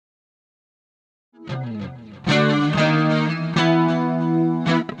Hi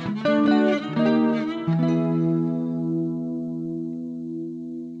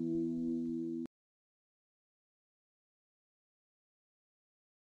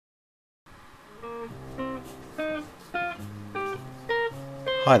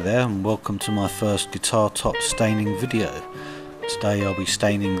there and welcome to my first guitar top staining video. Today I'll be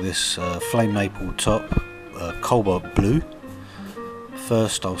staining this flame maple top Cobalt Blue.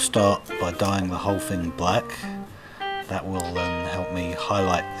 First I'll start by dyeing the whole thing black. That will help me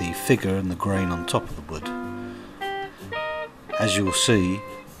highlight the figure and the grain on top of the wood. As you'll see,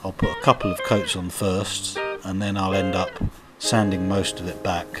 I'll put a couple of coats on first and then I'll end up sanding most of it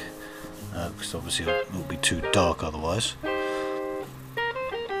back because obviously it will be too dark otherwise.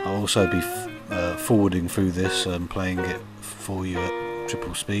 I'll also be forwarding through this and playing it for you at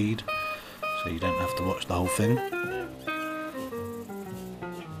triple speed, so you don't have to watch the whole thing.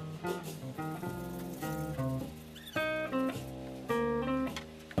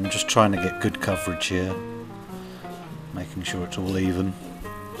 I'm just trying to get good coverage here, making sure it's all even.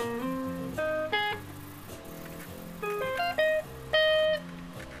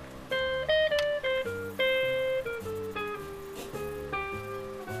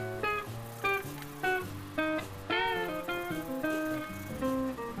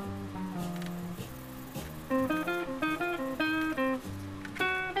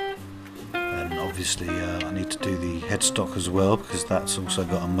 Obviously I need to do the headstock as well because that's also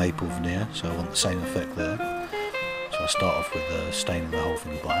got a maple veneer, so I want the same effect there. So I start off with staining the whole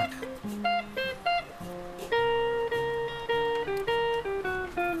thing black.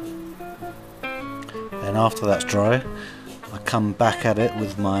 Then after that's dry, I come back at it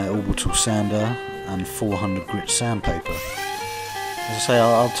with my orbital sander and 400 grit sandpaper. As I say,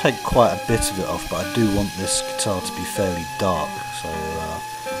 I'll take quite a bit of it off, but I do want this guitar to be fairly dark, so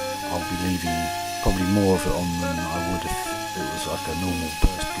I'll be leaving probably more of it on than I would if it was like a normal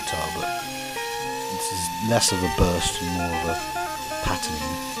burst guitar, but this is less of a burst and more of a patterning.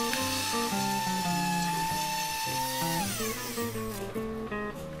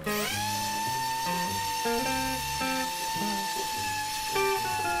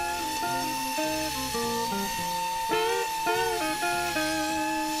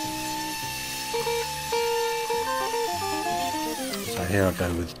 So here I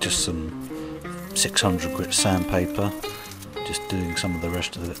go with just some 600 grit sandpaper, just doing some of the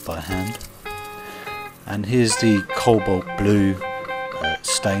rest of it by hand. And here's the Cobalt Blue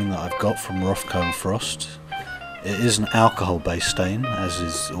stain that I've got from Rothko and Frost. It is an alcohol based stain, as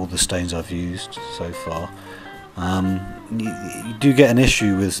is all the stains I've used so far. You do get an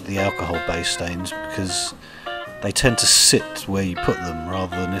issue with the alcohol based stains because they tend to sit where you put them,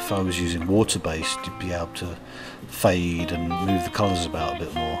 rather than if I was using water based you'd be able to fade and move the colours about a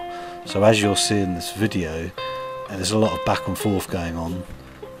bit more. So as you'll see in this video, there's a lot of back and forth going on,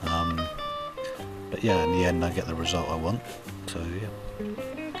 but yeah, in the end I get the result I want. So yeah,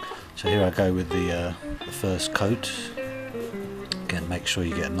 so here I go with the first coat. Again, make sure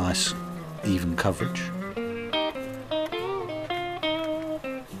you get a nice even coverage.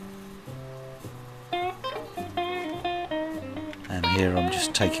 And here I'm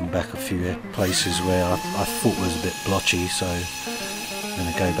just taking back a few places where I thought was a bit blotchy, so I'm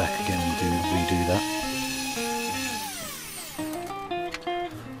going to go back again and redo that.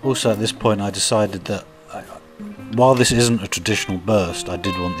 Also at this point I decided that while this isn't a traditional burst, I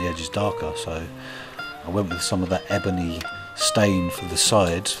did want the edges darker, so I went with some of that ebony stain for the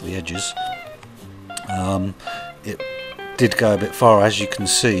sides, for the edges. It did go a bit far, as you can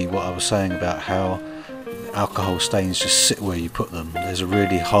see what I was saying about how alcohol stains just sit where you put them. There's a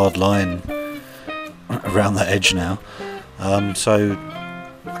really hard line around that edge now, so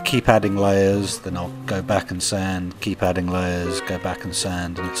I keep adding layers, then I'll go back and sand, keep adding layers, go back and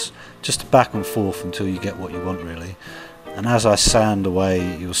sand, and it's just a back and forth until you get what you want really. And as I sand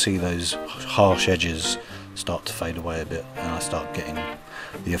away, you'll see those harsh edges start to fade away a bit, and I start getting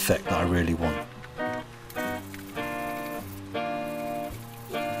the effect that I really want.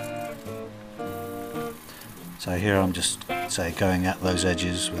 So here I'm just going at those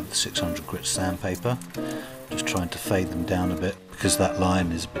edges with 600 grit sandpaper, just trying to fade them down a bit because that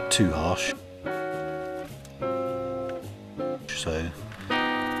line is a bit too harsh. So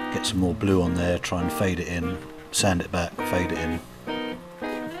get some more blue on there, try and fade it in, sand it back, fade it in.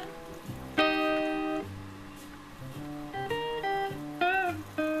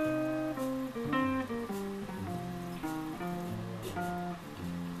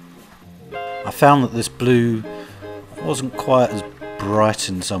 I found that this blue wasn't quite as bright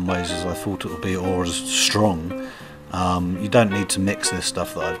in some ways as I thought it would be, or as strong. You don't need to mix this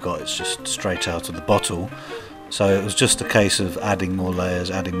stuff that I've got, it's just straight out of the bottle. So it was just a case of adding more layers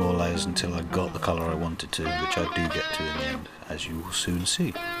until I got the colour I wanted to, which I do get to in the end, as you will soon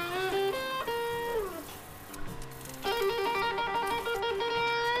see.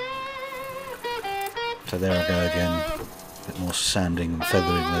 So there I go again, a bit more sanding and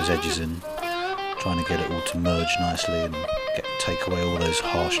feathering those edges in, trying to get it all to merge nicely and take away all those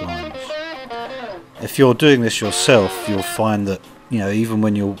harsh lines. If you're doing this yourself, you'll find that, you know, even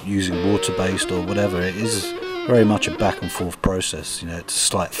when you're using water-based or whatever, it is very much a back and forth process. You know, it's a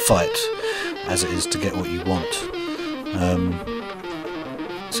slight fight as it is to get what you want.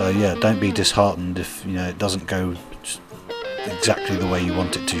 So yeah, don't be disheartened if, you know, it doesn't go exactly the way you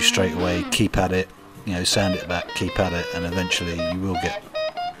want it to straight away. Keep at it, you know, sand it back, keep at it, and eventually you will get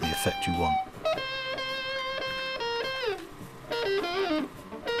the effect you want.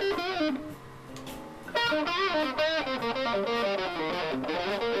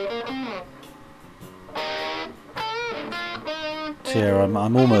 So yeah,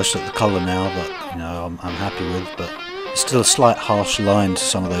 I'm almost at the colour now that, you know, I'm happy with, but it's still a slight harsh line to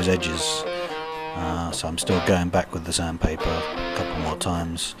some of those edges. So I'm still going back with the sandpaper a couple more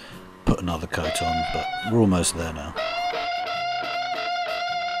times, put another coat on, but we're almost there now.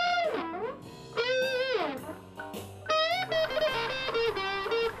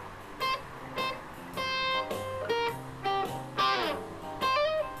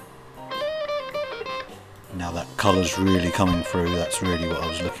 Now that colour's really coming through, that's really what I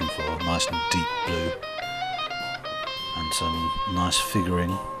was looking for, nice and deep blue. And some nice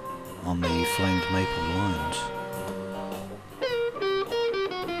figuring on the flamed maple lines.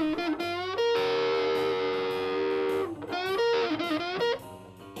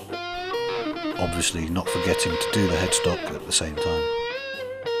 Obviously not forgetting to do the headstock at the same time.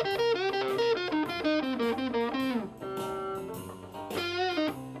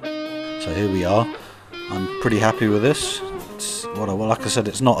 So here we are. I'm pretty happy with this. It's, well, like I said,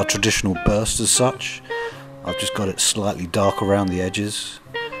 it's not a traditional burst as such. I've just got it slightly dark around the edges,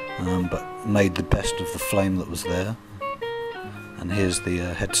 but made the best of the flame that was there. And here's the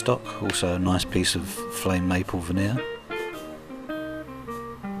headstock, also a nice piece of flame maple veneer.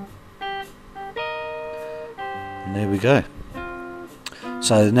 And there we go.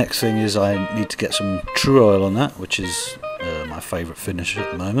 So the next thing is I need to get some true oil on that, which is my favourite finish at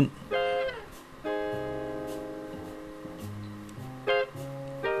the moment.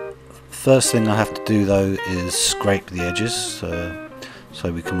 First thing I have to do though is scrape the edges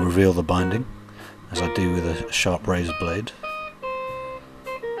so we can reveal the binding, as I do with a sharp razor blade.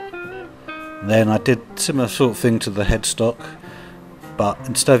 Then I did similar sort of thing to the headstock, but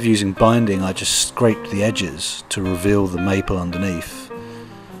instead of using binding I just scraped the edges to reveal the maple underneath,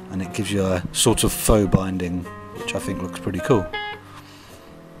 and it gives you a sort of faux binding which I think looks pretty cool.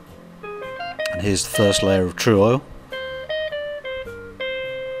 And here's the first layer of true oil.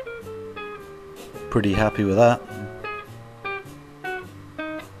 Pretty happy with that.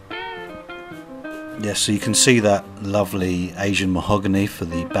 Yes, so you can see that lovely Asian mahogany for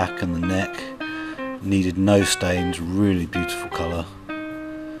the back and the neck. Needed no stains, really beautiful colour.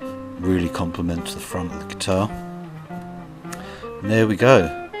 Really complements the front of the guitar. And there we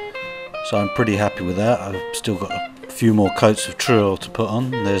go. So I'm pretty happy with that. I've still got a few more coats of true oil to put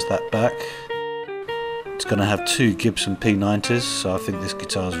on. There's that back. It's going to have two Gibson P90s, so I think this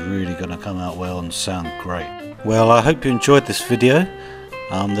guitar is really going to come out well and sound great. Well, I hope you enjoyed this video.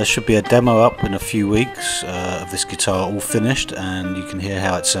 There should be a demo up in a few weeks of this guitar all finished, and you can hear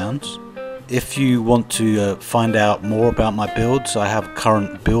how it sounds. If you want to find out more about my builds, I have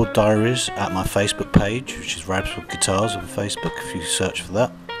current build diaries at my Facebook page, which is RabsWood Guitars on Facebook if you search for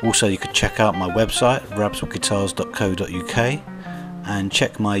that. Also, you could check out my website, rabswoodguitars.co.uk, and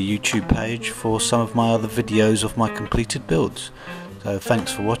check my YouTube page for some of my other videos of my completed builds. So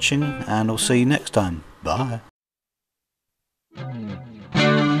thanks for watching, and I'll see you next time. Bye.